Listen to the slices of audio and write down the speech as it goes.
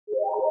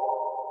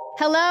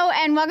Hello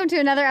and welcome to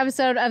another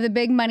episode of the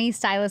Big Money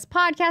Stylist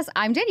podcast.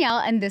 I'm Danielle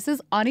and this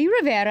is Ani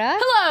Rivera.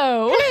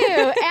 Hello.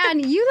 Hello.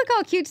 And you look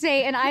all cute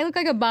today and I look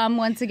like a bum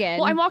once again.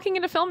 Well, I'm walking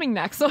into filming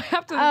next, so I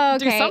have to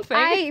do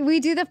something. We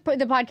do the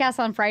podcast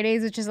on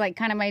Fridays, which is like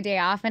kind of my day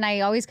off, and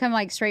I always come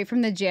like straight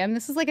from the gym.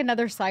 This is like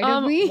another side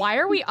of me. Why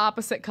are we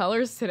opposite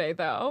colors today,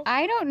 though?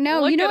 I don't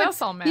know. Look at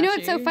us all matchy. You know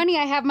what's so funny?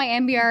 I have my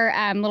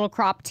MBR little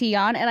crop tee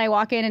on, and I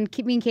walk in,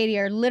 and me and Katie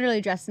are literally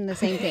dressed in the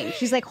same thing.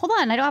 She's like, hold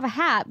on, I don't have a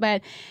hat,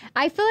 but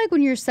I feel like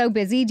when you're so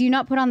busy, do you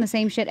not put on the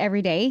same shit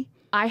every day?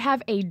 I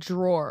have a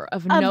drawer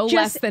of no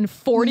less than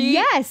 40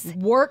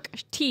 work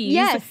tees.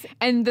 Yes.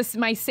 And this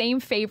my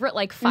same favorite,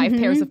 like 5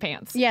 pairs of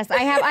pants. Yes,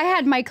 I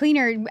had my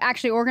cleaner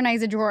actually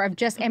organize a drawer of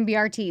just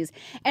MBR tees.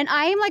 And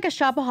I am like a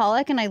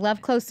shopaholic and I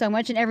love clothes so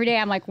much. And every day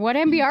I'm like, what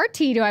MBR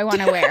tee do I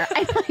want to wear?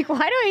 I'm like,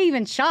 why do I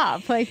even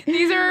shop? Like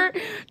these are,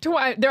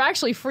 they're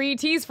actually free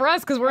tees for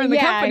us because we're in the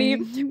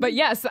company. But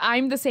yes,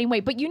 I'm the same way.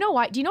 But you know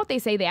what? Do you know what they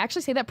say? They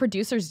actually say that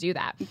producers do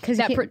that.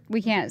 Because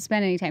we can't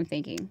spend any time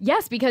thinking.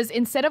 Yes, because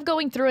instead of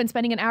going through and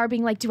spending an hour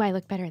being like, do I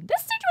look better in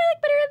this or do I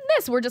look better in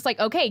this? We're just like,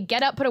 okay,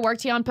 get up, put a work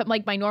tee on, put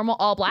like my normal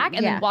all black,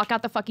 and then walk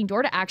out the fucking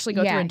door to actually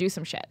go through and do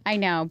some shit. I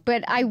know,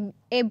 but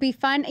it'd be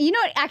fun. You know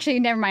what? Actually,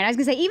 never mind. I was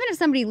gonna say, even if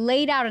somebody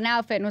laid out an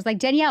outfit and was like,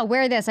 Danielle,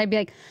 wear this, I'd be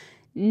like,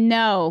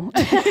 no.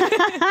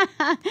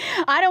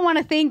 I don't want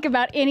to think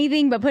about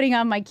anything but putting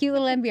on my cute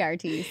little MBR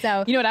tee.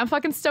 So you know what I'm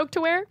fucking stoked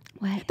to wear?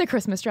 What? The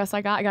Christmas dress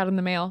I got in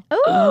the mail.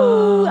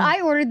 Ooh,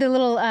 I ordered the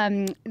little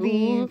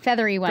the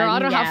feathery one. Girl, I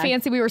don't know how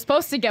fancy we were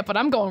supposed to get, but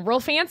I'm going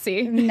real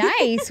fancy.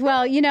 Nice.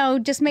 Well, you know,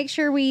 just make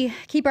sure we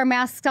keep our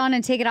masks on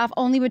and take it off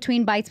only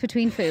between bites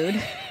between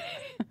food.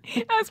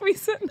 As we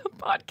sit in the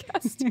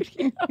podcast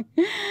studio.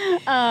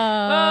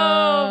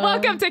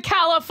 Welcome to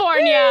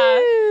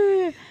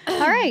California.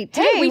 All right.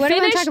 Today, what do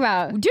you want to talk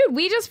about? Dude,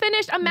 we just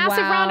finished a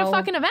massive round of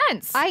fucking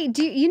events.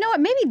 You know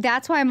what? Maybe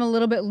that's why I'm a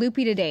little bit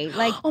loopy today.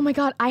 Like, oh my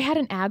God, I had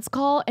an ads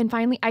call and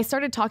finally I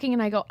started talking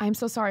and I go, I'm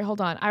so sorry,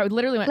 hold on. I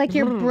literally went like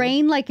your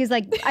brain is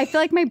like, I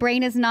feel like my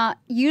brain is not,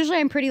 usually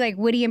I'm pretty like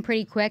witty and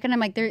pretty quick and I'm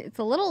like, it's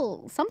a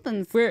little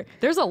something's.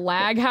 There's a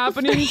lag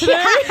happening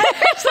today.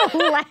 There's a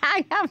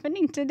lag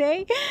happening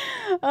today.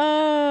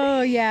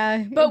 Oh,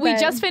 yeah. But we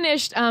just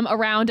finished a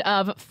round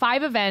of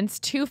 5 events,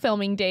 2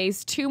 filming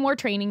days, 2 more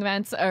training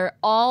events, are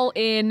all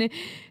in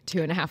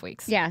 2.5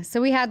 weeks. Yeah,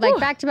 so we had like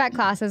back-to-back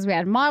classes. We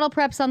had model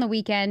preps on the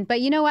weekend. But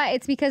you know what?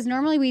 It's because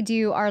normally we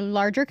do our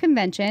larger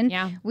convention.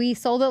 Yeah. We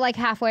sold it like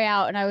halfway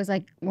out, and I was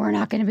like, we're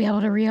not going to be able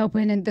to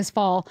reopen in this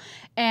fall.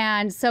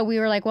 And so we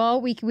were like,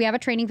 well, we have a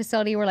training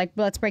facility. We're like,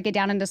 let's break it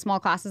down into small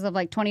classes of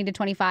like 20 to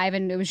 25.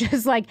 And it was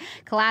just like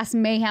class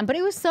mayhem. But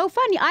it was so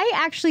fun. I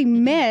actually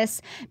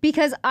miss,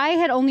 because I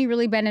had only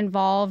really been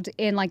involved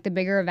in like the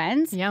bigger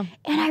events. Yeah.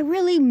 And I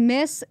really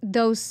miss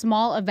those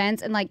small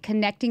events and like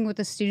connecting with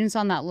the students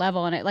on that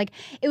level. And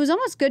it was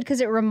almost good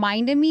because it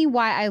reminded me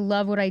why I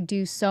love what I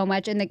do so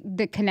much and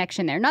the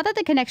connection there. Not that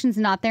the connection's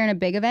not there in a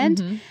big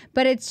event,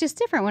 but it's just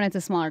different when it's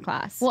a smaller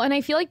class. Well, and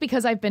I feel like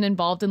because I've been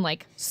involved in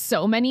like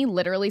so many,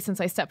 literally since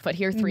I stepped foot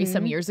here 3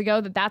 some years ago,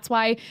 that's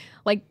why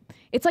like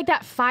it's like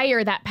that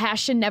fire, that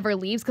passion never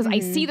leaves, because I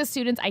see the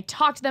students, I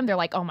talk to them, they're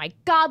like, oh my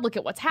God, look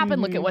at what's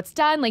happened, look at what's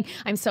done. Like,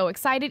 I'm so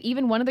excited.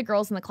 Even one of the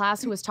girls in the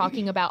class who was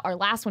talking about, our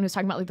last one who was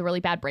talking about like the really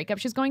bad breakup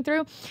she's going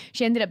through,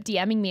 she ended up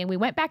DMing me and we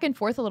went back and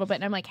forth a little bit.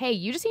 And I'm like, hey,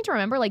 you just need to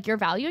remember like your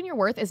value and your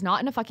worth is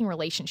not in a fucking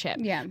relationship.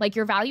 Yeah. Like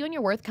your value and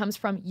your worth comes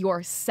from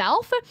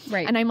yourself.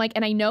 Right. And I'm like,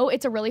 and I know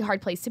it's a really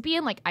hard place to be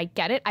in. Like, I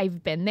get it.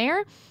 I've been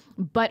there.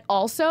 But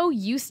also,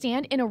 you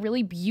stand in a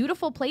really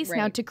beautiful place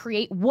now to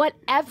create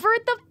whatever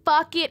the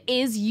fuck it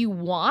is you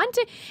want.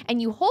 And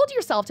you hold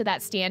yourself to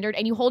that standard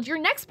and you hold your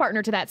next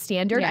partner to that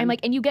standard. I'm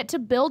like, and you get to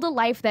build a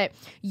life that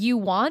you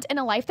want and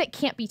a life that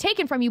can't be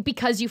taken from you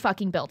because you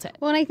fucking built it.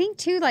 Well, and I think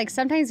too, like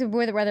sometimes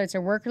whether it's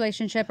a work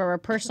relationship or a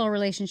personal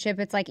relationship,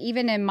 it's like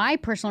even in my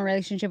personal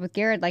relationship with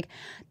Garrett, like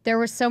there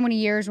were so many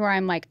years where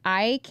I'm like,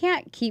 I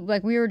can't keep,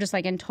 like we were just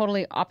like in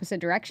totally opposite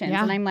directions.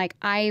 And I'm like,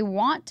 I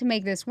want to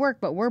make this work,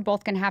 but we're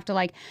both going to have to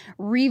like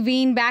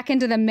revene back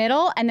into the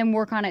middle and then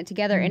work on it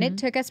together. And it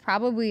took us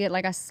probably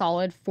like a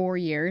solid 4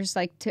 years,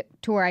 like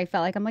to where I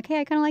felt like I'm like, hey,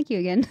 I kind of like you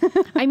again.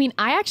 I mean,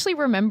 I actually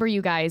remember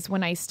you guys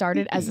when I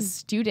started as a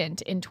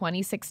student in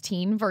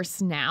 2016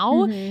 versus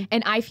now.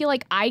 And I feel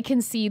like I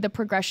can see the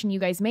progression you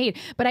guys made.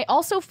 But I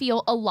also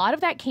feel a lot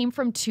of that came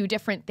from 2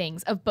 different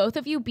things of both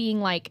of you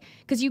being like,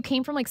 because you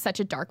came from like such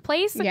a dark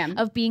place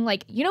of being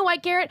like, you know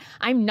what, Garrett,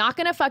 I'm not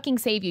going to fucking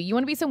save you. You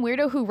want to be some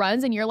weirdo who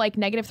runs and you're like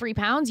 -3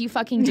 pounds? You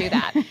fucking do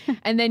that.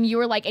 And then you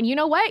were like, and you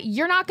know what?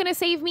 You're not going to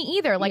save me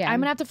either. Like, I'm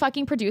going to have to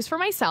fucking produce for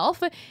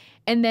myself.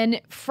 And then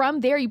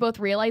from there, you both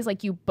realized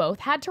like you both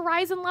had to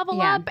rise and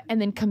level up,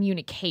 and then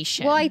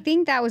communication. Well, I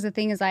think that was the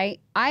thing is I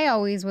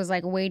always was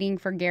like waiting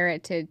for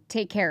Garrett to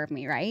take care of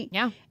me, right?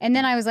 Yeah. And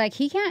then I was like,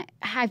 he can't,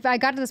 I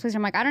got to this place where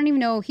I'm like, I don't even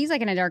know, he's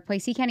like in a dark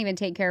place. He can't even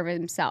take care of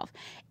himself.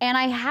 And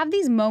I have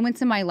these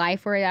moments in my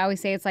life where I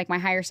always say it's like my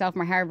higher self,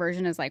 my higher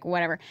version is like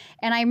whatever.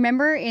 And I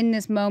remember in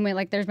this moment,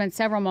 like there's been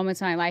several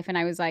moments in my life and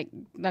I was like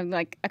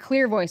a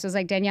clear voice was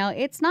like, Danielle,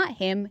 it's not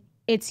him.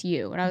 it's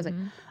you. And I was like,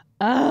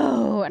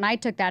 oh, and I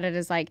took that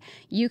as like,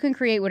 you can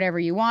create whatever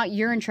you want.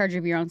 You're in charge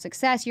of your own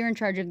success. You're in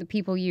charge of the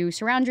people you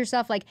surround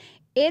yourself. Like,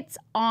 it's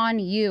on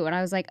you. And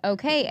I was like,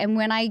 okay. And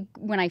when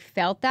I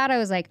felt that, I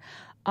was like,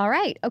 all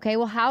right, okay,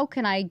 well, how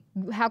can I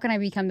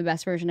become the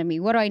best version of me?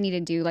 What do I need to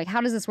do? Like,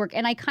 how does this work?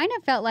 And I kind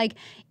of felt like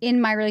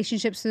in my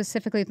relationship,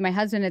 specifically with my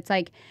husband, it's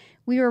like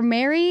we were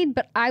married,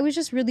 but I was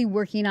just really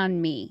working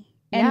on me.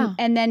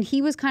 And then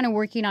he was kind of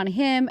working on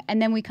him,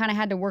 and then we kind of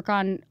had to work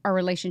on our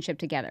relationship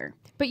together.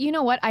 But you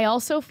know what? I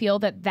also feel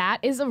that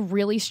is a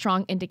really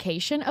strong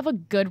indication of a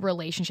good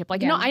relationship.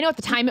 Like, you know, I know at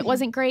the time it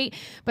wasn't great,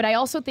 but I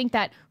also think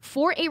that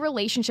for a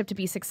relationship to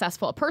be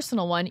successful, a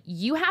personal one,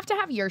 you have to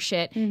have your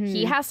shit,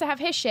 he has to have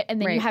his shit,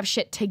 and then you have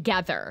shit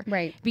together.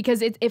 Right.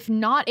 Because if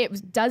not,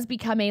 it does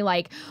become a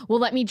like, well,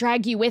 let me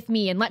drag you with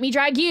me and let me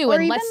drag you. Or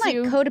and even like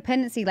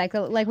codependency, like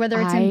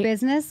whether it's in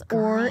business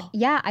or,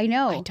 I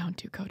know. I don't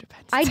do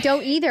codependency. I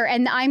don't either.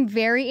 And I'm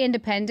very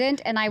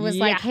independent. And I was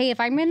like, hey, if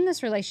I'm in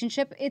this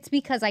relationship, it's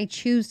because I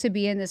choose to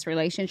be in this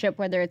relationship,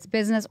 whether it's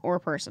business or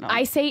personal.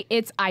 I say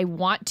I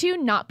want to,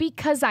 not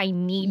because I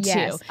need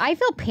to. I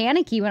feel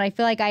panicky when I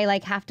feel like I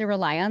like have to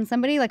rely on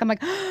somebody. Like I'm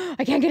like, oh,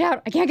 I can't get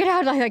out.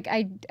 Like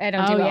I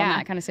don't do well in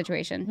that kind of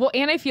situation. Well,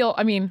 and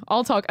I mean,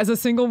 I'll talk as a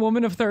single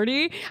woman of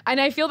 30,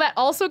 and I feel that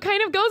also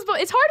kind of goes,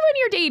 but it's hard when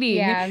you're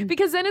dating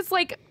because then it's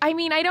like, I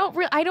mean, I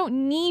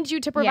don't need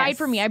you to provide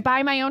for me. I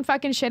buy my own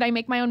fucking shit. I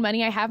make my own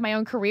money. I have my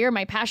own career.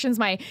 My passions,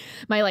 my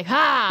like,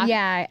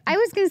 Yeah. I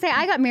was going to say,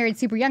 I got married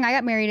super young. I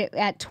got married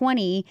at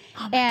 20.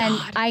 Oh my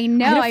God. I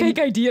know. I had a fake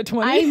ID at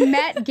 20. I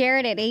met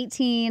Garrett at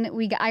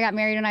 18. I got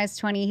married when I was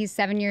 20. He's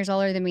 7 years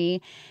older than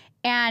me.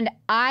 And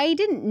I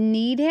didn't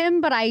need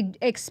him, but I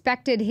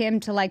expected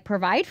him to like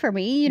provide for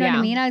me. You know what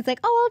I mean? I was like,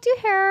 oh, I'll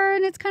do hair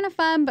and it's kind of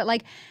fun. But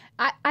like,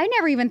 I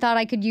never even thought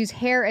I could use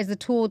hair as a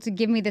tool to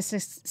give me the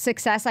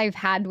success I've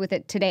had with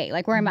it today,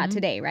 like where I'm at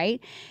today,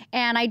 right?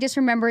 And I just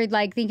remembered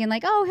like thinking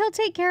like, oh, he'll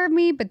take care of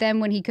me. But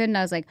then when he couldn't,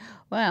 I was like,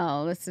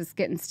 well, this is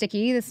getting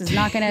sticky. This isn't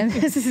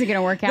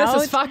gonna work out.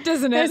 This is fucked,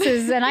 isn't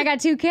it? And I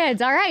got 2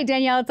 kids. All right,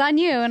 Danielle, it's on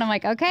you. And I'm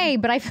like, okay.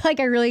 But I feel like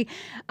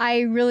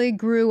I really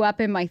grew up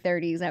in my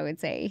 30s, I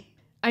would say.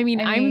 I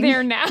mean, I'm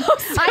there now.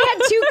 So. I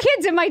had 2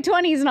 kids in my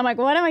 20s, and I'm like,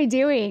 what am I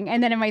doing?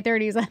 And then in my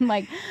 30s, I'm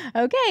like,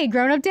 okay,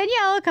 grown-up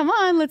Danielle, come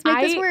on, let's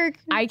make this work.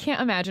 I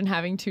can't imagine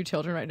having 2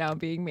 children right now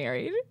being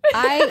married.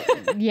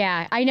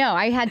 I know.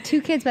 I had 2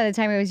 kids by the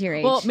time I was your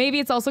age. Well, maybe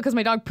it's also because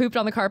my dog pooped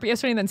on the carpet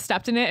yesterday and then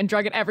stepped in it and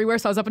drug it everywhere,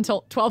 so I was up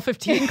until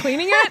 12:15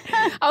 cleaning it.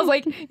 I was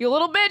like, you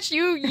little bitch,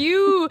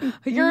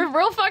 you're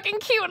real fucking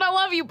cute, and I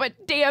love you,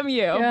 but damn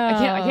you. Oh.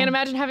 I can't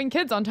imagine having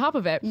kids on top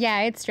of it.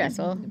 Yeah, it's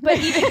stressful. But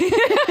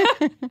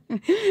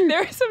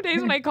there are some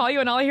days when I call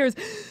you and all I hear is,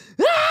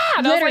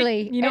 and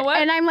literally. Like, you know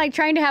what? And I'm like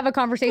trying to have a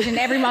conversation.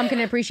 Every mom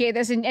can appreciate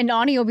this. And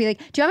Ani will be like,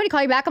 do you want me to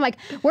call you back? I'm like,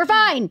 we're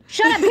fine.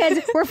 Shut up,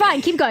 kids. We're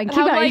fine. Keep going. Keep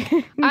going.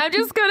 Like, I'm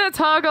just going to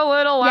talk a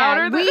little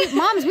louder.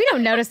 Moms, we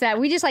don't notice that.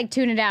 We just like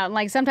tune it out. And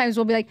like sometimes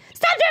we'll be like,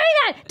 stop doing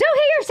that. Don't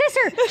hit your sister.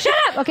 Shut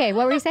up. Okay,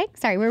 what were you saying?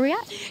 Sorry, where were we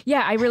at?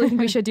 Yeah, I really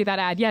think we should do that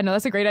ad. Yeah, no,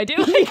 that's a great idea.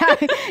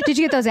 Did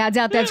you get those ads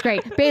out? That's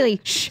great. Bailey,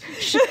 shh.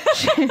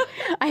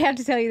 I have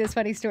to tell you this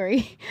funny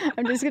story.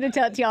 I'm just going to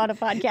tell it to you on a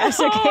podcast.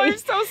 Okay? Oh,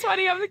 it's so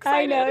funny. I'm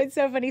excited. I know, it's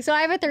so funny. So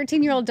I have a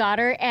 13-year-old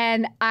daughter,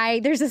 and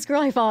there's this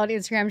girl I follow on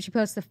Instagram. She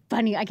posts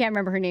I can't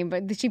remember her name,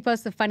 but she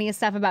posts the funniest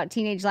stuff about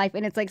teenage life,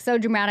 and it's like so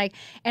dramatic.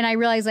 And I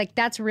realized like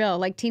that's real.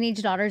 Like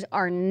teenage daughters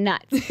are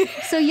nuts.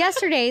 So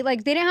yesterday,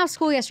 like they didn't have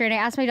school yesterday,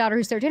 and I asked my daughter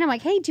who's 13, I'm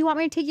like, hey, do you want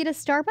me to take you to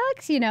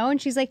Starbucks? You know?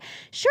 And she's like,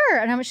 sure.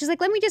 And she's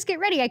like, let me just get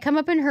ready. I come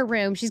up in her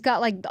room. She's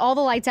got like all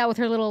the lights out with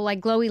her little like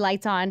glowy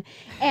lights on,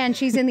 and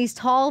she's in these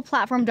tall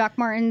platform Doc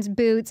Martens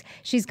boots.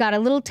 She's got a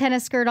little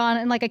tennis skirt on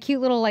and like a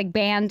cute little like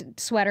band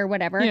sweater,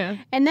 whatever. Yeah.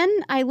 And then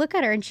I look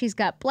at her and she's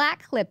got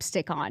black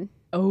lipstick on.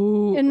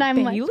 Oh, and I'm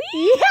Bailey? like,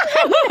 yeah.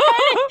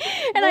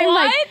 And I'm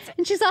like,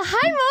 and she's like,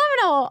 hi,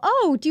 Mom. And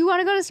oh, do you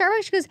want to go to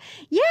Starbucks? She goes,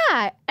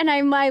 yeah. And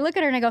I look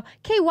at her and I go,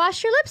 okay,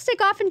 wash your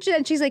lipstick off. And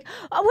she's like,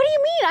 oh, what do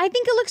you mean? I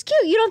think it looks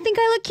cute. You don't think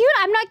I look cute?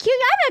 I'm not cute.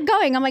 I'm not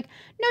going. I'm like,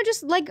 no,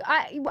 just like,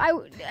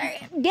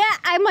 yeah.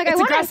 I'm like,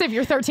 it's aggressive.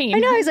 You're 13. I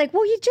know. He's like,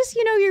 well, you just,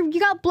 you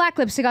got black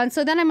lipstick on.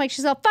 So then I'm like,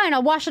 she's like, fine,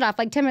 I'll wash it off.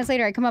 Like 10 minutes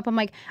later, I come up. I'm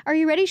like, are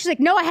you ready? She's like,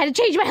 no, I had to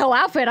change my whole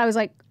outfit. I was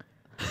like,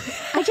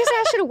 I just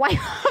asked you to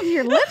wipe off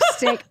your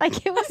lipstick.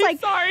 Like it was like,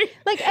 sorry.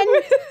 Like,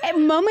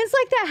 and moments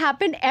like that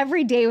happen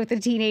every day with a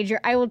teenager.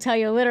 I will tell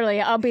you,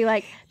 literally, I'll be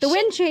like, the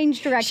wind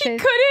changed direction.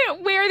 She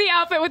couldn't wear the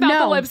outfit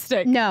without the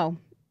lipstick. No.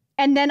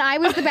 And then I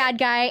was the bad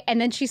guy,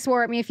 and then she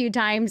swore at me a few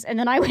times, and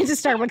then I went to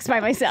Starbucks by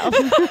myself. I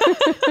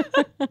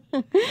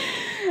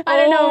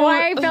don't know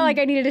why I felt like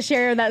I needed to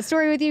share that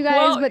story with you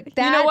guys, but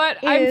that you know what?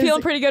 I'm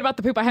feeling pretty good about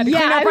the poop I had to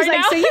clean up I was right like,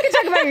 now. so you can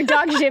talk about your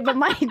dog shit, but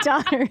my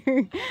daughter,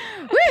 woo,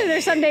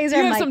 there's some days where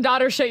you I'm have like, some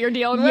daughter shit you're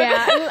dealing with.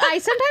 Yeah,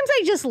 sometimes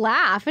I just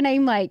laugh, and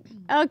I'm like,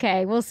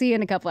 okay, we'll see you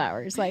in a couple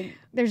hours. Like,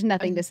 there's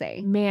nothing to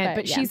say. Man,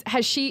 but yeah.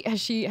 has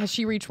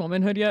she reached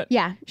womanhood yet?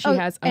 Yeah, she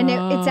has. And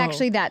it's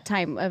actually that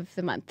time of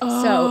the month.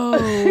 So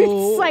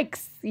it's like,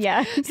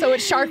 yeah. So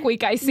it's Shark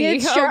Week, I see.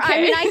 It's sure. Okay.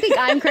 I mean, I think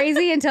I'm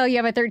crazy until you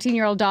have a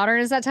 13-year-old daughter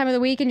and it's that time of the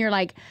week and you're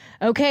like,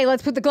 okay,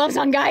 let's put the gloves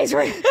on, guys.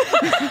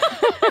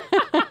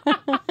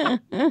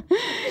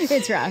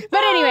 It's rough.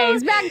 But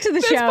anyways, back to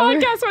the show. This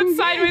podcast went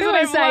sideways. It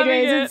went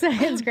sideways.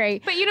 It's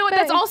great. But you know what?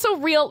 That's also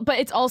real. But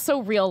it's also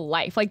real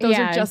life. Like those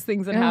are just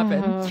things that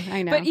happen.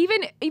 I know. But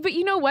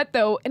you know what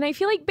though? And I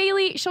feel like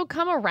Bailey, she'll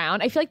come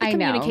around. I feel like the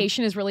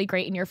communication is really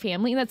great in your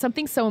family, and that's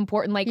something so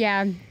important. Like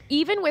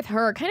even with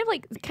her, kind of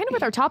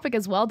with our topic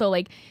as well though.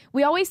 Like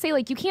we always say,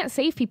 like you can't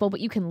save people, but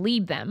you can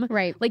lead them.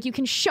 Right. Like you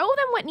can show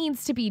them what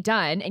needs to be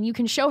done, and you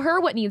can show her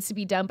what needs to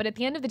be done. But at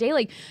the end of the day,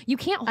 like you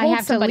can't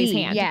hold somebody's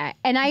hand. Yeah.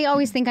 And I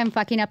always think I'm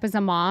fucking up as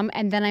a mom,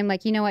 and then I'm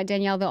like, you know what,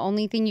 Danielle, the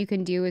only thing you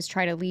can do is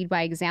try to lead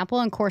by example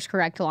and course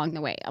correct along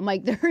the way. I'm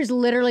like, there's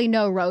literally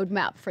no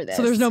roadmap for this.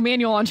 So there's no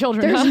manual on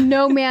children. There's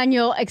no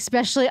manual,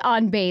 especially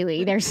on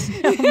Bailey. There's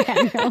no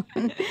manual.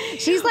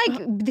 She's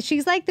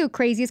like the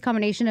craziest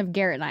combination of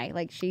Garrett and I.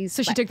 Like she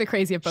took the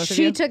crazy of both of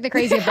you. She took the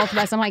crazy of both of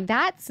us. I'm like,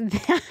 that's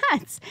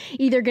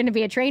either going to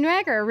be a train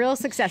wreck or a real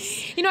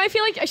success. You know, I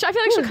feel like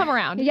she'll come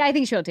around. Yeah, I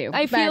think she'll too.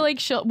 I feel like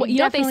she'll. Well, you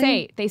know what they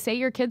say? They say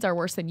your kids are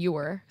worse than you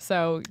were.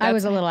 So I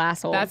was a little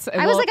asshole. I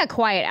was like a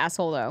quiet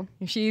asshole though.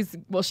 She's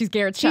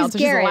Garrett's child, so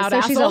she's a loud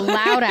asshole. She's a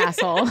loud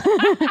asshole.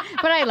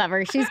 But I love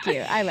her. She's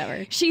cute. I love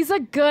her. She's a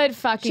good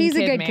fucking kid. She's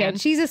a good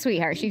kid. She's a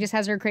sweetheart. She just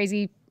has her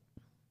crazy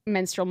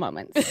menstrual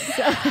moments.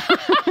 So.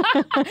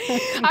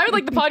 I would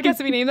like the podcast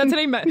to be named that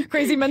today,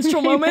 Crazy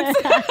Menstrual Moments.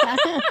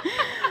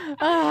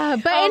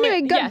 But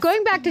anyway,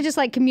 going back to just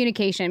like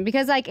communication,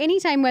 because like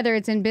anytime, whether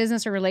it's in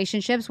business or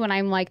relationships, when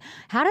I'm like,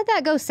 how did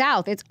that go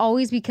south? It's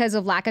always because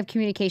of lack of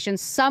communication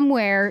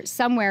somewhere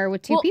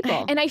with two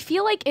people. And I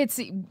feel like it's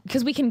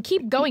because we can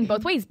keep going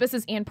both ways,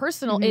 business and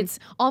personal. Mm-hmm. It's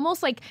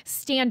almost like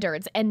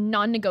standards and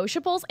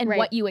non-negotiables and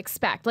what you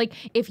expect. Like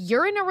if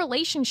you're in a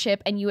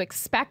relationship and you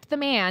expect the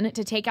man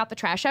to take out the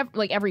trash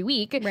every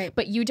week,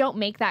 but you don't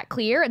make that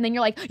clear, and then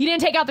you're like, you didn't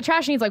take out the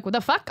trash, and he's like, what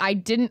the fuck? You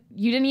didn't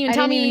even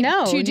tell me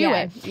to do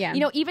it. Yeah. You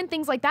know, even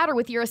things like that, or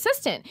with your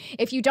assistant.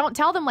 If you don't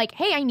tell them like,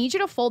 hey, I need you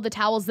to fold the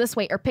towels this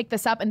way or pick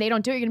this up, and they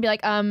don't do it, you're gonna be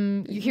like,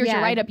 here's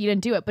your write-up, you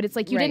didn't do it. But it's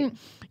like you didn't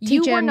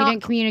you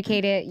didn't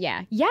communicate it.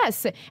 Yeah.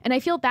 Yes. And I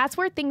feel that's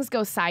where things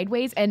go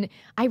sideways. And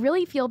I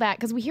really feel that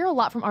because we hear a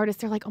lot from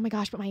artists. They're like, oh my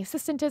gosh, but my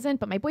assistant isn't,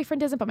 but my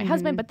boyfriend isn't, but my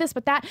husband, but this,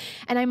 but that.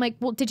 And I'm like,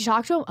 well, did you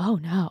talk to him? Oh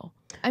no.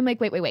 I'm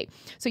like, wait.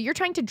 So you're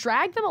trying to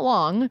drag them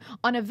along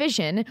on a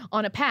vision,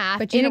 on a path,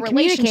 but you in a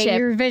relationship. Communicate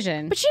your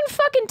vision. But you didn't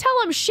fucking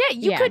tell them shit.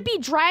 You could be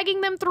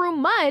dragging them through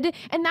mud,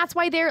 and that's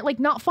why they're like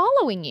not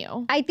following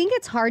you. I think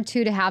it's hard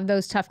too to have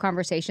those tough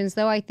conversations,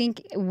 though. I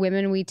think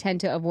women, we tend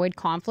to avoid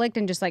conflict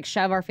and just like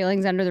shove our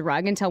feelings under the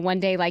rug until one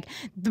day, like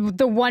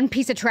the one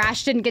piece of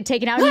trash didn't get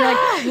taken out, and you're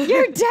like,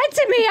 you're dead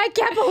to me. I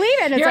can't believe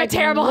it. And it's you're like, a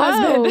terrible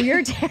husband. You're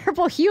a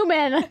terrible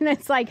human. And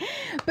it's like,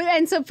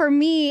 and so for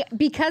me,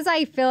 because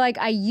I feel like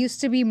I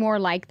used to be more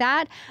like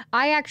that,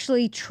 I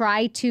actually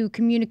try to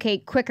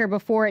communicate quicker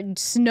before it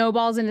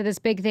snowballs into this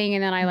big thing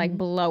and then I like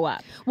blow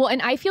up. Well,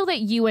 and I feel that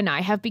you and I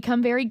have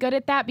become very good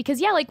at that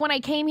because like when I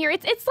came here,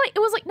 it's like, it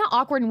was like not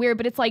awkward and weird,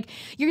 but it's like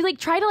you're like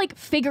try to like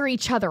figure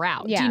each other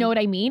out. Yeah. Do you know what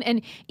I mean?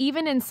 And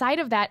even inside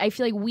of that, I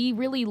feel like we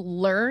really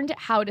learned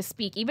how to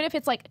speak. Even if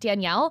it's like,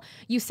 Danielle,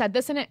 you said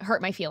this and it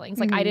hurt my feelings.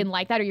 Like I didn't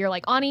like that. Or you're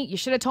like, Ani, you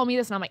should have told me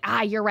this. And I'm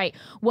like, you're right.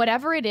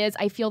 Whatever it is,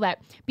 I feel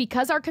that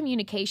because our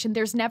communication,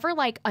 there's never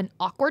like an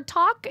awkward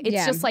talk.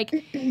 It's just like,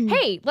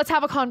 hey, let's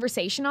have a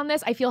conversation on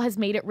this. I feel has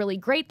made it really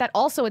great that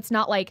also it's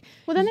not like,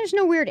 well, then there's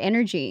no weird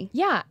energy.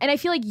 Yeah. And I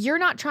feel like you're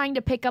not trying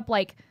to pick up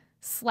like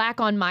slack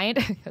on my end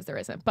because there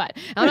isn't, but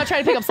I'm not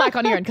trying to pick up slack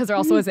on your end because there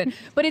also isn't,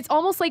 but it's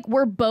almost like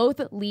we're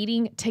both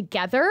leading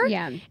together.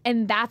 Yeah.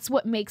 And that's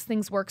what makes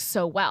things work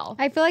so well.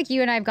 I feel like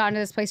you and I have gotten to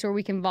this place where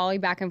we can volley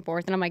back and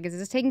forth and I'm like, is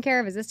this taken care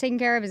of? Is this taken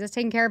care of? Is this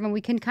taken care of? And we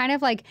can kind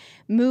of like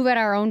move at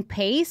our own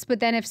pace. But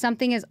then if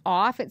something is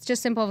off, it's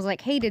just simple as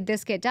like, hey, did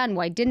this get done?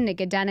 Why didn't it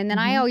get done? And then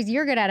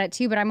you're good at it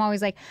too, but I'm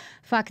always like,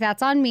 fuck,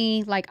 that's on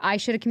me. Like I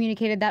should have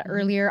communicated that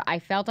earlier. I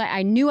felt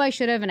I knew I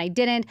should have and I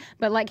didn't,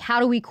 but like, how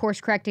do we course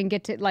correct and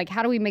get to like,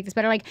 how do we make this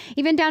better? Like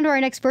even down to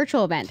our next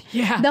virtual event.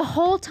 Yeah. The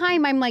whole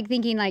time I'm like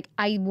thinking like,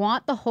 I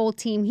want the whole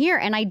team here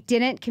and I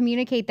didn't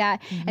communicate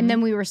that. And then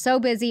we were so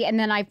busy. And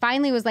then I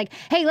finally was like,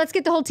 hey, let's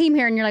get the whole team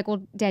here. And you're like,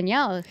 well,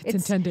 Danielle, it's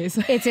in 10 days.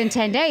 It's in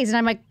 10 days. And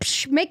I'm like,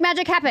 make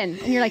magic happen.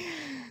 And you're like,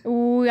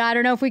 ooh, I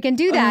don't know if we can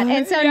do that.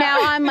 And so now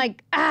I'm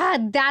like,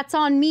 that's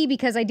on me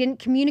because I didn't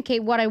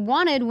communicate what I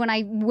wanted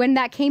when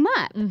that came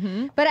up.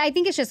 But I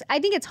think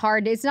it's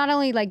hard. It's not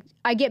only like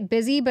I get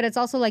busy, but it's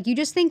also like you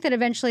just think that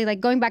eventually, like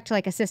going back to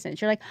like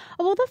assistants, you're like,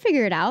 oh well, they'll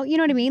figure it out. You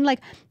know what I mean?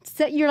 Like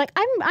so you're like,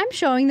 I'm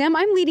showing them,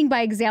 I'm leading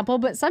by example,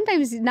 but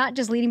sometimes not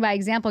just leading by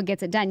example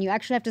gets it done. You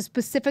actually have to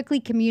specifically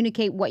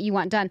communicate what you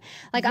want done.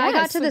 Like I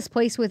got to this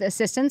place with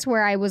assistants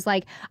where I was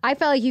like, I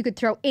felt like you could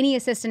throw any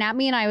assistant at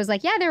me, and I was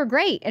like, yeah, they were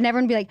great, and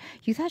everyone would be like, like,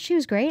 you thought she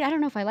was great? I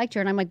don't know if I liked her.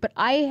 And I'm like, but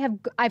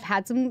I've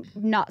had some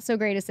not so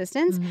great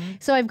assistants.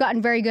 So I've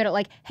gotten very good at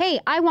like, hey,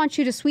 I want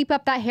you to sweep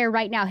up that hair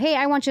right now. Hey,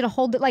 I want you to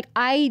hold it. Like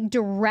I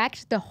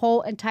direct the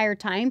whole entire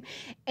time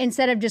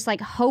instead of just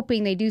like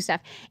hoping they do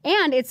stuff.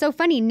 And it's so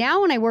funny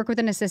now when I work with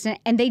an assistant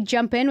and they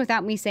jump in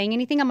without me saying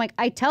anything, I'm like,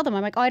 I tell them,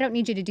 I'm like, oh, I don't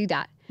need you to do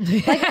that.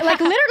 like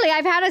literally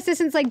I've had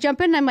assistants like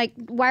jump in and I'm like,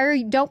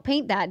 don't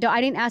paint that. I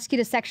didn't ask you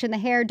to section the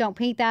hair. Don't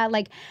paint that.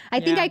 Like,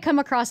 I think I come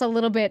across a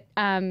little bit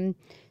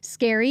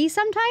scary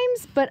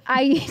sometimes, but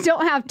I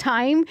don't have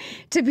time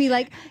to be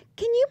like,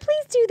 can you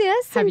please do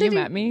this? Have you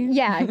met me?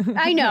 Yeah,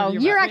 I know.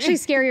 You're actually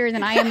scarier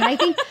than I am.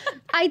 And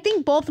I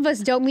think both of us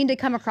don't mean to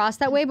come across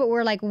that way, but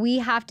we're like, we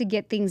have to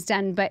get things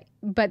done.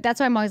 But that's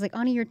why I'm always like,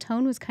 Ani, your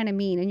tone was kind of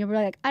mean. And you'll be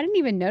like, I didn't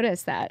even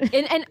notice that.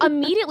 And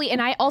immediately, and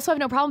I also have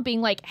no problem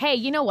being like, hey,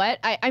 you know what?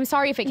 I'm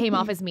sorry if it came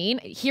off as mean.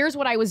 Here's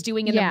what I was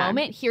doing in the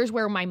moment. Here's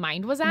where my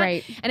mind was at.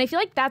 Right. And I feel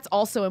like that's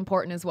also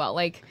important as well.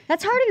 Like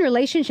that's hard in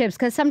relationships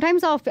because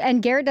sometimes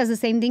and Garrett does the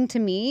same thing to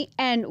me,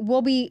 and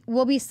we'll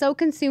be so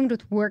consumed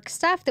with work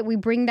stuff that we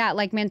bring that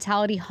like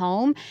mentality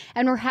home,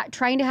 and we're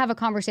trying to have a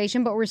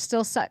conversation, but we're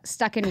still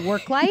stuck in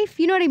work life.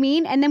 You know what I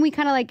mean? And then we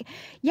kind of like,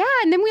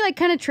 and then we like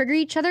kind of trigger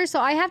each other.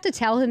 So I have to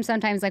tell him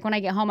sometimes, like when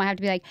I get home, I have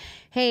to be like,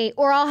 hey,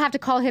 or I'll have to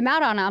call him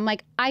out on it. I'm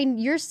like,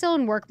 you're still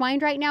in work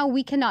mind right now.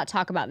 We cannot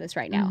talk about this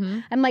right now.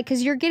 I'm like,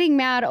 because you're getting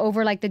mad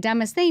over like the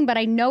dumbest thing, but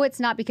I know it's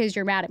not because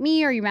you're mad at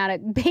me or you're mad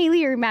at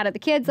Bailey or you're mad at the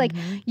kids. Like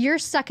you're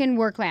stuck in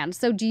work land.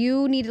 So do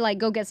you need to like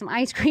go get some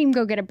ice cream,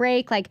 go get a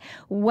break? Like,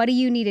 what do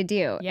you need to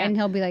do? Yeah. And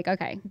he'll be like,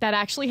 okay. That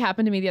actually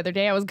happened to me the other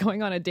day. I was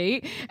going on a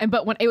date,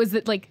 but when it was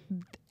like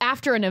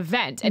after an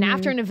event, and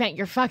after an event,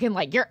 you're fucking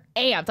like, you're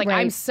amped. Like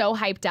I'm so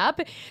hyped up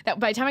that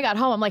by the time I got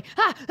home, I'm like,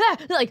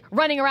 like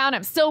running around.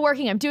 I'm still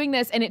working. I'm doing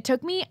this. And it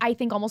took me, I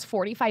think, almost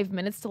 45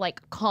 minutes to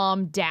like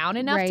calm down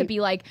enough to be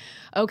like,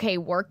 okay,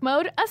 work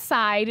mode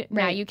aside.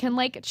 Now you can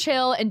like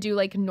chill and do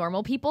like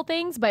normal people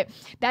things. But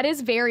that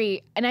is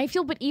and I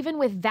feel, but even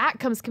with that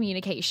comes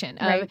communication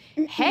of,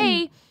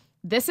 hey,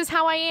 this is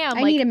how I am.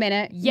 I need a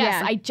minute.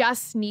 Yes, I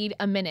just need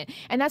a minute.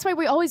 And that's why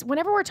we always,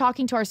 whenever we're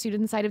talking to our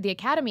students inside of the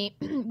academy,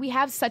 we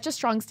have such a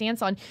strong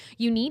stance on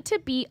you need to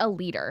be a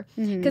leader.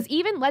 Because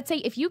even, let's say,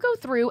 if you go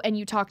through and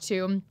you talk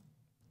to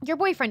your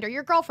boyfriend or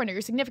your girlfriend or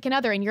your significant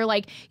other and you're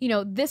like, you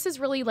know, this is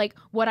really like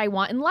what I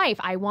want in life.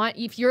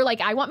 If you're like,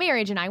 I want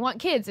marriage and I want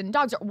kids and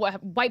dogs or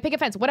white picket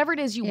fence, whatever it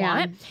is you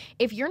want.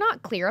 If you're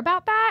not clear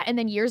about that and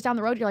then years down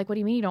the road, you're like, what do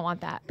you mean you don't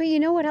want that? But you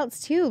know what else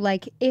too?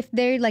 Like if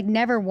they like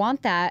never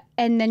want that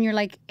and then you're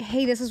like,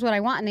 hey, this is what I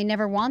want, and they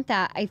never want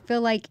that, I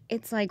feel like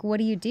it's like, what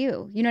do?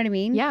 You know what I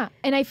mean? Yeah.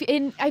 And I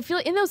feel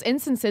in those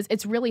instances,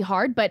 it's really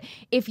hard. But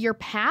if your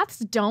paths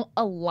don't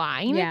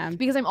align,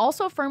 because I'm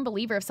also a firm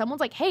believer, if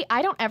someone's like, hey,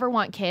 I don't ever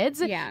want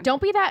kids,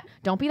 don't be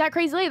that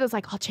crazy lady that's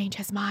like, I'll change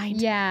his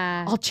mind.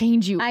 I'll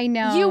change you. I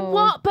know. You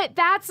want, but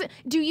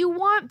do you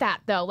want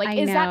that though? Like,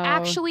 is that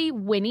actually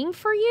winning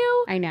for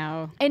you? I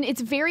know. And it's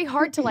very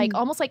hard to like,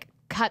 almost like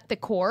cut the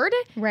cord.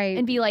 Right.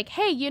 And be like,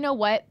 hey, you know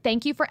what?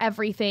 Thank you for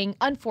everything.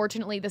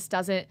 Unfortunately, this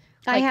doesn't.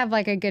 I have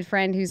like a good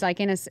friend who's like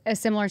in a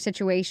similar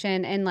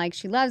situation, and like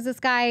she loves this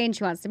guy and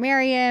she wants to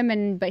marry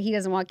him, but he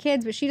doesn't want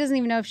kids, but she doesn't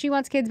even know if she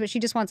wants kids, but she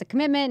just wants a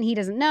commitment and he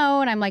doesn't know.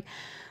 And I'm like,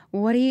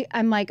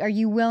 I'm like, are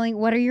you willing?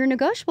 What are your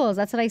negotiables?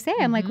 That's what I say.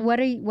 I'm like, what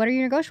are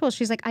your negotiables?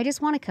 She's like, I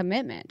just want a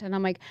commitment. And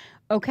I'm like,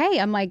 okay.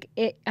 I'm like,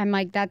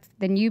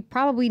 then you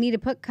probably need to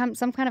put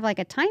some kind of like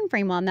a time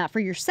frame on that for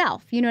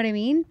yourself. You know what I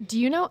mean? Do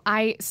you know,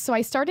 I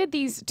started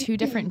these 2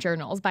 different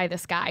journals by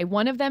this guy.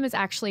 One of them is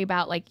actually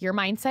about like your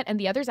mindset, and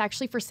the other is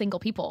actually for single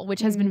people, which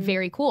has been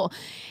very cool.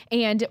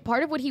 And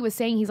part of what he was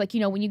saying, he's like,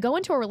 you know, when you go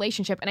into a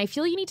relationship, and I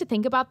feel you need to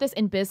think about this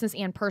in business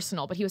and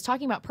personal, but he was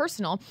talking about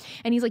personal,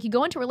 and he's like, you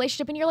go into a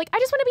relationship and you're like, I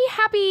just want to be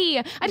happy.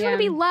 I just want to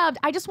be loved.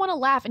 I just want to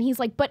laugh. And he's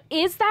like, but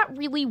is that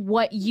really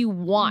what you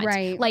want?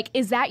 Right. Like,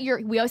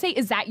 we always say,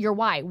 is that your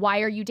why? Why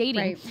are you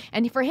dating? Right.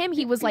 And for him,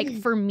 he was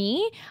like, for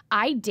me,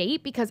 I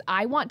date because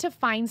I want to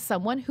find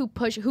someone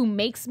who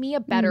makes me a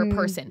better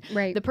person.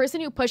 Right. The person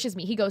who pushes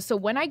me. He goes, so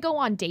when I go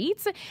on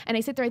dates and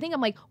I sit there,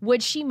 I'm like,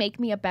 would she make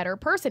me a better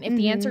person? If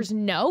the answer is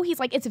no, he's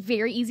like, it's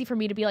very easy for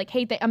me to be like,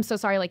 hey, I'm so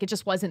sorry. Like, it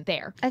just wasn't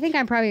there. I think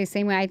I'm probably the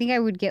same way. I think I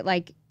would get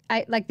like,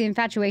 I like the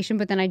infatuation,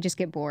 but then I just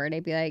get bored.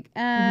 I'd be like,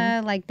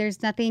 like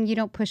there's nothing, you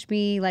don't push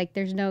me, like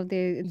there's it's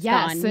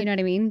gone. You know what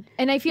I mean?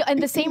 And I feel,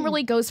 and the same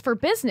really goes for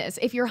business.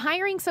 If you're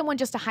hiring someone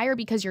just to hire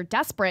because you're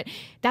desperate,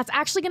 that's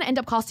actually going to end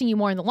up costing you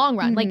more in the long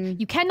run. Like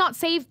you cannot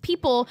save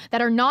people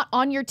that are not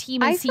on your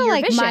team and see your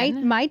vision. I feel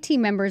like my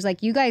team members,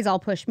 like you guys all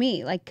push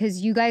me, like, cause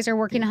you guys are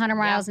working 100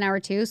 miles an hour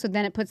too. So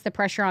then it puts the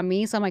pressure on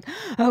me. So I'm like,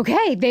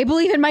 okay, they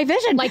believe in my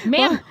vision. Like,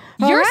 man,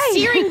 you're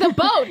steering the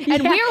boat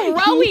and we're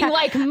rowing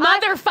like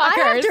motherfuckers.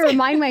 I have to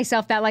remind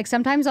myself that, like,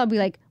 sometimes I'll be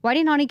like, why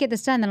didn't Ani get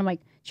this done? Then I'm like,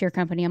 to your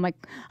company. I'm like,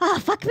 oh,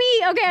 fuck me.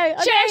 Okay.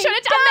 Shit, I should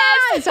have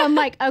done this. So I'm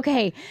like,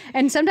 okay.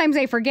 And sometimes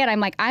I forget. I'm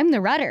like, I'm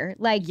the rudder.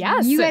 Like,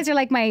 Yes. you guys are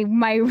like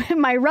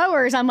my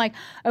rowers. I'm like,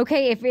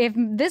 okay, if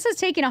this is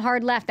taking a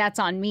hard left, that's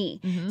on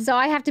me. So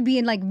I have to be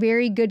in like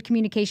very good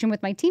communication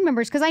with my team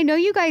members because I know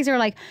you guys are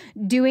like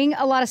doing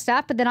a lot of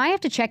stuff, but then I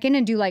have to check in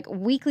and do like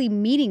weekly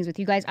meetings with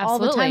you guys all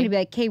the time to be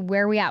like, okay,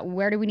 where are we at?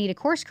 Where do we need to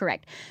course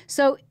correct?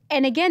 So,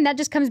 and again, that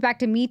just comes back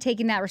to me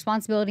taking that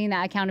responsibility and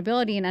that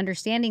accountability and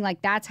understanding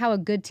like that's how a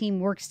good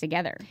team works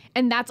together.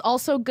 And that's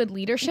also good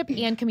leadership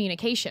and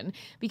communication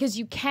because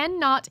you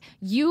cannot,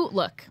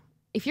 look,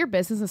 if your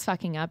business is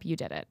fucking up, you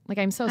did it. Like,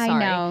 I'm so sorry. I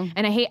know.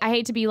 And I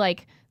hate to be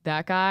like,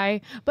 that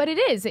guy, but it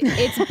is.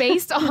 It's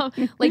based on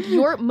like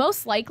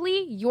most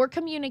likely your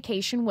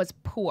communication was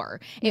poor.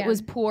 It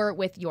was poor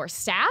with your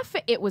staff.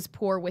 It was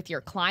poor with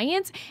your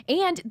clients.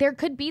 And there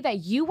could be that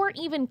you weren't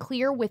even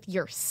clear with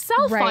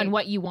yourself on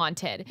what you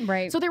wanted.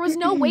 Right. So there was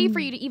no way for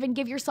you to even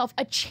give yourself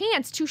a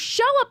chance to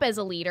show up as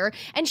a leader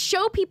and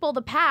show people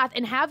the path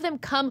and have them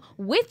come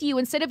with you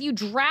instead of you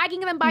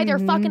dragging them by their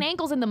fucking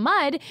ankles in the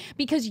mud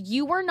because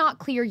you were not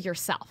clear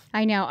yourself.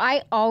 I know.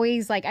 I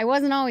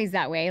wasn't always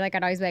that way. Like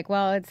I'd always be like,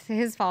 well, it's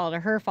his fault or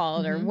her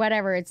fault or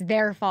whatever. It's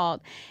their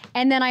fault.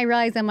 And then I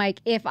realized I'm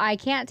like, if I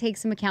can't take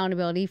some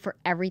accountability for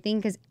everything,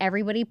 because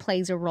everybody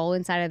plays a role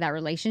inside of that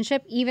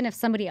relationship, even if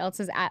somebody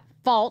else is at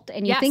fault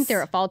and you think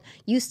they're at fault,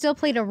 you still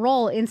played a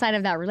role inside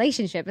of that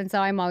relationship. And so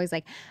I'm always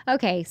like,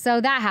 okay,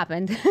 so that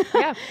happened.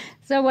 Yeah.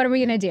 So what are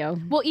we going to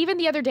do? Well, even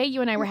the other day,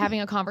 you and I were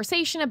having a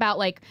conversation about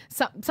like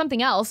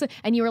something else.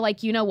 And you were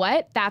like, you know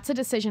what? That's a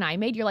decision I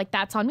made. You're like,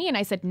 that's on me. And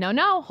I said,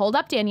 no, hold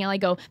up, Danielle. I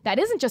go, that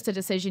isn't just a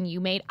decision you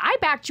made. I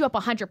backed you up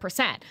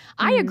 100%.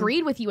 I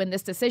agreed with you in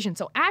this decision.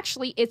 So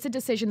actually, it's a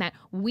decision that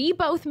we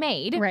both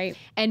made. Right.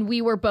 And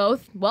we were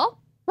both, well,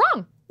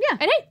 wrong. Yeah.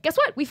 And hey, guess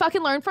what? We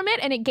fucking learned from it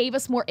and it gave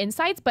us more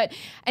insights.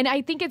 And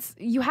I think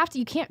you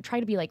can't try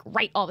to be like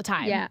right all the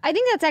time. Yeah. I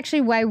think that's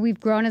actually why we've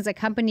grown as a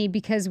company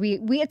because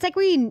it's like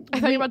I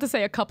thought you were about to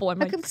say a couple. I'm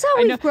like, so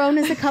we've grown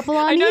as a couple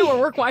on I know we're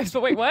work wives,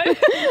 but wait, what?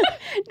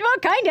 Well,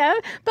 kind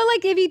of. But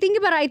like, if you think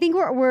about it, I think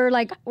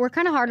we're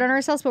kind of hard on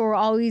ourselves, but we're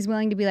always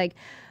willing to be like,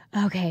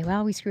 okay,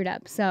 well, we screwed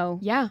up. So,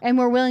 yeah. And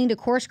we're willing to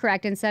course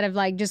correct instead of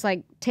like, just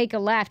like take a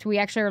left. We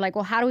actually are like,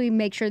 well, how do we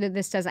make sure that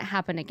this doesn't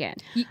happen again?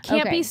 You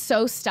can't be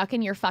so stuck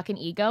in your fucking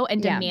ego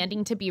and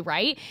demanding to be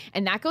right.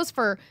 And that goes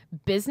for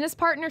business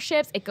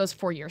partnerships. It goes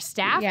for your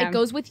staff. Yeah. It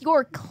goes with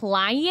your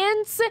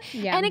clients.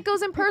 Yeah. And it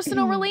goes in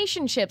personal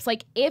relationships.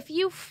 Like if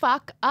you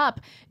fuck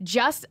up,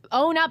 just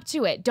own up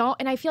to it.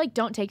 And I feel like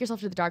don't take yourself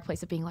to the dark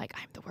place of being like,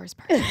 I'm the worst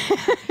person.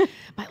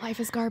 My life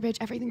is garbage.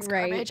 Everything's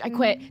garbage. I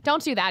quit.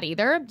 Don't do that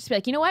either. Just be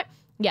like, you know what?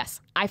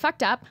 Yes, I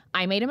fucked up.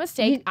 I made a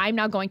mistake. I'm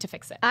now going to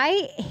fix it.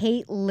 I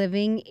hate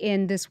living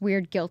in this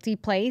weird guilty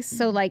place.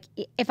 So like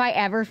if I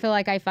ever feel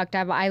like I fucked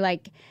up, I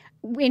like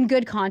in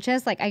good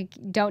conscience, like I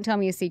don't tell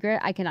me a secret,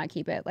 I cannot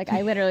keep it. Like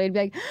I literally would be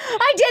like,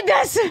 I did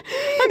this.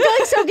 I'm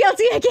feeling so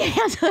guilty. I can't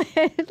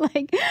handle it.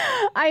 Like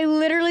I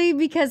literally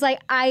because like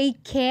I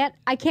can't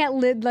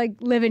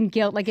live in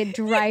guilt. Like it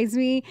drives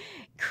me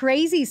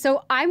crazy.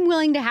 So I'm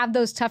willing to have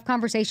those tough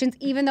conversations,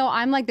 even though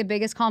I'm like the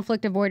biggest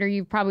conflict avoider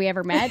you've probably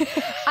ever met.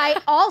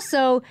 I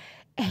also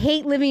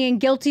hate living in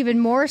guilt even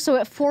more, so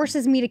it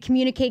forces me to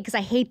communicate because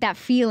I hate that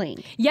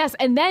feeling. Yes,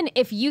 and then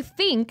if you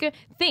think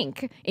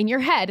in your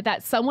head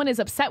that someone is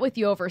upset with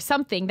you over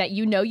something that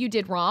you know you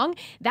did wrong,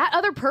 that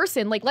other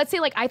person, like let's say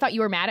like I thought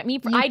you were mad at me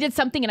for I did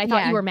something and I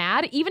thought you were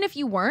mad, even if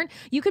you weren't,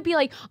 you could be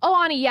like,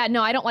 oh Ani, yeah,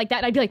 no, I don't like that.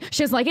 And I'd be like,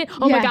 she doesn't like it?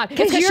 Oh my God.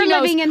 Because you're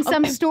living in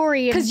some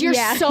story. Because you're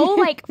so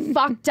like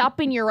fucked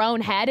up in your own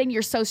head and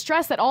you're so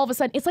stressed that all of a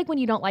sudden, it's like when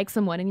you don't like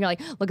someone and you're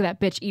like, look at that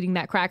bitch eating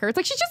that cracker. It's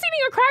like, she's just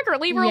eating a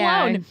cracker, leave her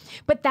alone.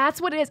 But that's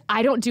what it is.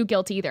 I don't do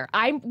guilt either.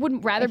 I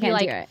would rather be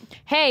like,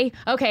 hey,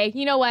 okay,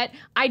 you know what?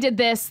 I did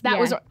this.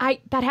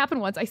 That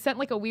happened once. I sent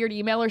like a weird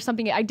email or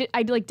something. I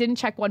didn't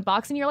check one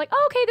box and you're like,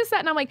 oh, okay, this, that.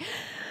 And I'm like,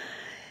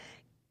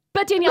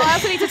 but Danielle, I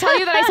also need to tell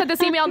you that I sent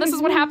this email and this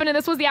is what happened and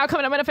this was the outcome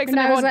and I'm going to fix it.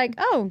 And I was like,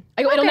 oh,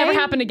 it'll never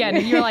happen again.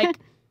 And you're like,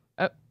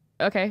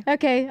 okay.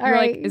 Okay. All You're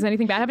right. like, is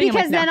anything bad happening?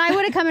 Because I'm like, no. then I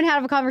would have come and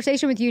had a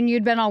conversation with you and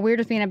you'd been all weird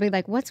with me and I'd be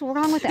like, what's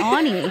wrong with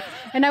Ani?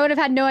 And I would have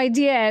had no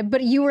idea,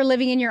 but you were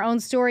living in your own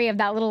story of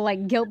that little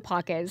like guilt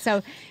pocket.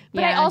 So,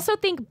 but I also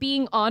think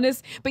being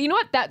honest, but you know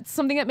what? That's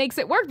something that makes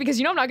it work because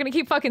you know I'm not going to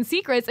keep fucking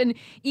secrets. And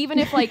even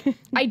if like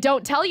I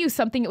don't tell you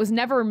something, it was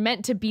never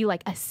meant to be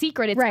like a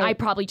secret. It's I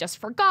probably just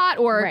forgot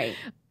or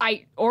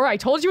I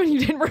told you and you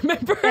didn't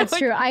remember. That's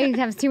true. I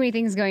have too many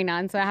things going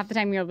on. So half the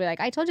time you'll be like,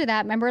 I told you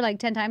that. Remember like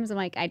 10 times? I'm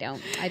like, I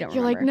don't You're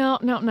remember. like,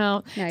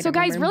 no. So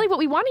guys, really what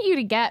we wanted you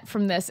to get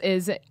from this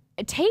is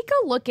take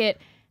a look at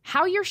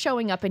how you're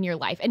showing up in your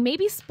life and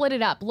maybe split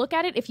it up. Look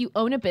at it if you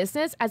own a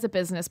business as a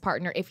business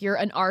partner, if you're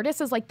an artist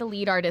as like the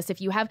lead artist,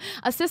 if you have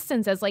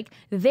assistants as like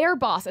their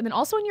boss, and then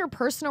also in your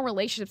personal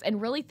relationships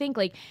and really think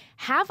like,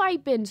 have I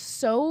been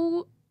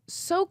so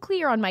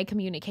clear on my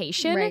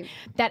communication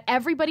that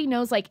everybody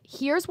knows like,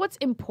 here's what's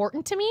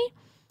important to me.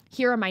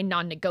 here are my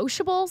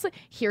non-negotiables.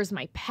 Here's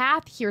my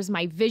path. Here's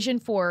my vision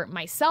for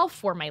myself,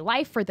 for my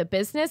life, for the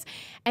business.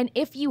 And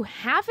if you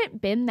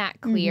haven't been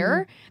that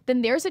clear,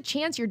 then there's a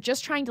chance you're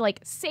just trying to like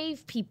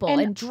save people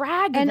and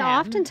drag them. And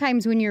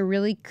oftentimes when you're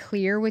really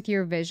clear with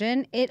your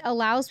vision, it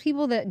allows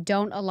people that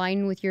don't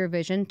align with your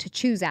vision to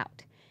choose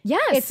out.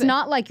 Yes. It's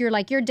not like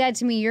you're dead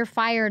to me, you're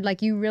fired.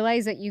 Like you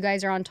realize that you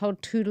guys are on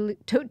totally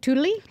different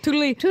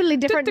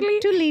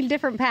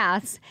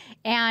paths.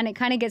 And it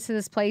kind of gets to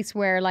this place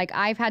where like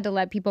I've had to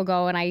let people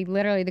go, and I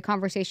literally, the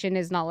conversation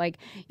is not like,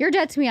 you're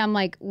dead to me. I'm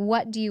like,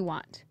 what do you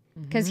want?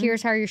 Because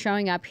here's how you're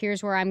showing up.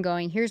 Here's where I'm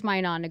going. Here's my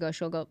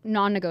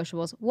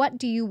non-negotiables. What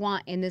do you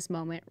want in this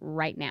moment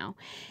right now?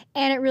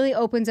 And it really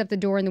opens up the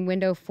door and the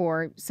window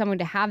for someone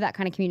to have that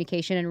kind of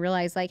communication and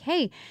realize like,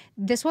 hey,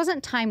 this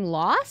wasn't time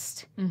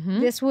lost.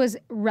 This was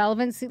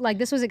relevancy. Like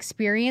this was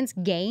experience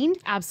gained.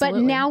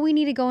 Absolutely. But now we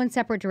need to go in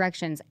separate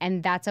directions,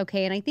 and that's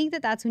okay. And I think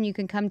that that's when you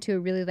can come to a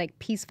really like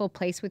peaceful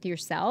place with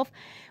yourself,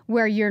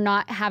 where you're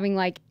not having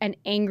like an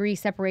angry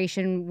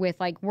separation with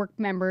like work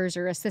members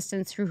or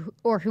assistants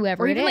or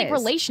whoever it is. Like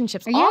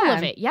relationships, all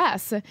of it.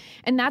 Yes.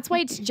 And that's why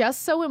it's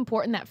just so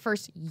important that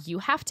first you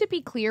have to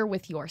be clear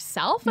with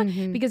yourself,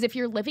 because if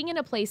you're living in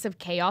a place of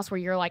chaos where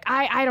you're like,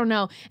 I don't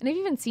know. And I've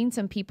even seen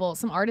some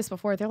artists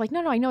before, they're like,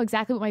 no, I know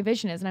exactly what my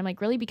vision is. And I'm like,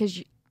 really?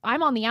 Because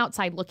I'm on the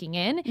outside looking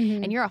in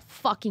and you're a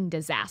fucking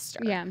disaster.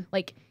 Yeah.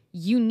 Like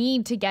you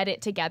need to get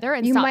it together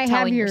and you stop might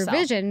telling have your yourself.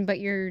 vision,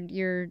 but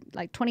you're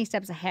like 20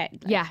 steps ahead.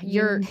 Like, yeah,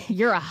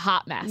 you're a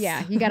hot mess.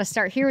 Yeah, you got to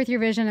start here with your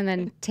vision and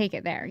then take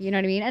it there. You know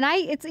what I mean? And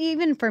it's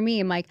even for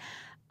me, I'm like,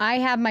 I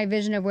have my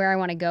vision of where I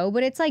want to go,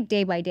 but it's like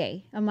day by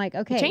day. I'm like,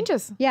 okay. It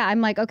changes. Yeah, I'm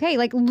like, okay,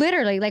 like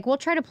literally, like we'll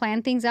try to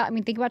plan things out. I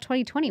mean, think about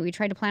 2020. We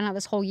tried to plan out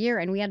this whole year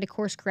and we had to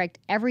course correct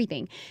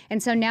everything.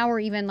 And so now we're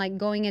even like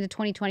going into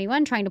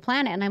 2021 trying to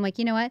plan it. And I'm like,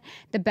 you know what?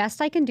 The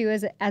best I can do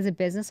as a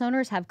business owner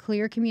is have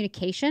clear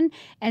communication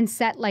and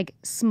set like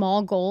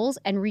small goals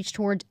and reach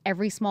towards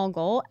every small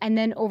goal. And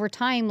then over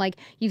time, like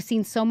you've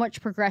seen so much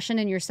progression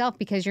in yourself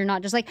because you're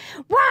not just like,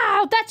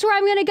 wow, that's where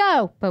I'm going to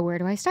go. But where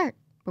do I start?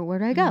 But where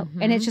do I go?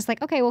 And it's just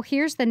like, okay, well,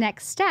 here's the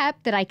next step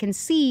that I can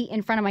see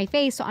in front of my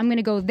face. So I'm going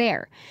to go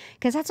there.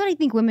 Because that's what I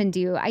think women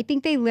do. I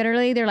think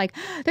they're like,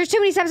 there's too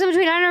many steps in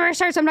between. I don't know where to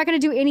start, so I'm not going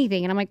to do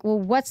anything. And I'm like, well,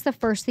 what's the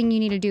first thing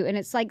you need to do? And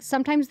it's like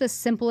sometimes the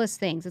simplest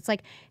things. It's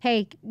like,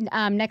 hey,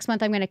 next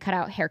month I'm going to cut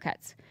out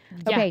haircuts.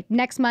 Yeah. Okay,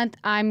 next month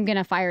I'm going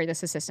to fire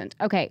this assistant.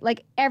 Okay,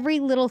 like every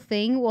little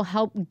thing will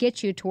help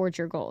get you towards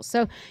your goals.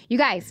 So you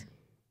guys,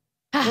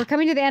 we're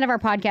coming to the end of our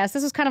podcast.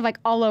 This was kind of like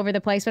all over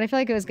the place, but I feel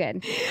like it was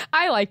good.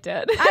 I liked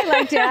it.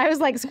 I was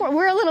like,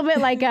 we're a little bit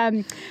like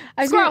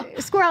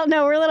squirrel.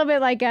 No, we're a little bit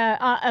like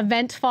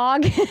event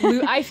fog.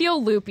 I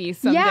feel loopy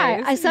some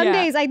days. Some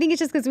days I think it's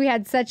just because we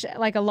had such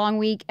like a long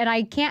week, and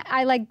I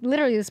like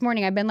literally this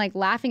morning I've been like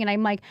laughing, and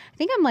I'm like, I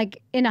think I'm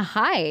like in a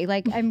high.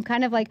 Like I'm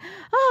kind of like,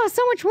 oh,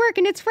 so much work,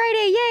 and it's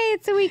Friday. Yay,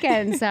 it's the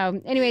weekend.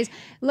 So anyways,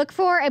 look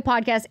for a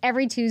podcast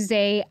every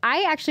Tuesday.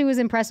 I actually was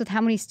impressed with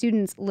how many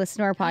students listen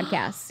to our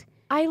podcast.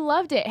 I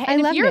loved it.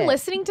 And if you're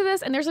listening to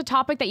this and there's a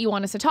topic that you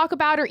want us to talk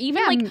about, or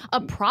even like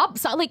a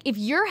like if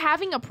you're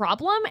having a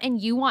problem and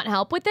you want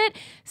help with it,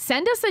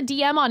 send us a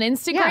DM on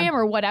Instagram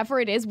or whatever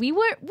it is.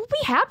 We'll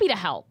be happy to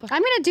help.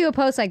 I'm going to do a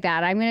post like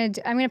that. I'm going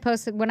to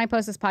post, when I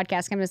post this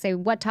podcast, I'm going to say,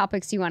 what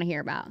topics do you want to hear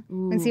about?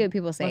 And see what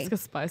people say. Let's go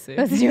spicy.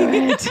 Let's do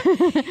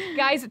it.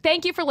 Guys,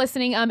 thank you for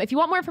listening. If you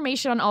want more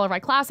information on all of our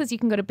classes, you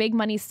can go to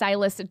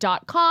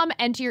bigmoneystylist.com,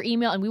 enter your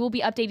email, and we will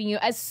be updating you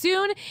as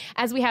soon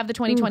as we have the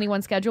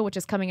 2021 schedule, which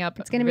is coming up.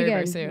 It's going to be good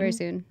very soon. Very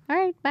soon. All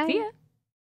right. Bye. See ya.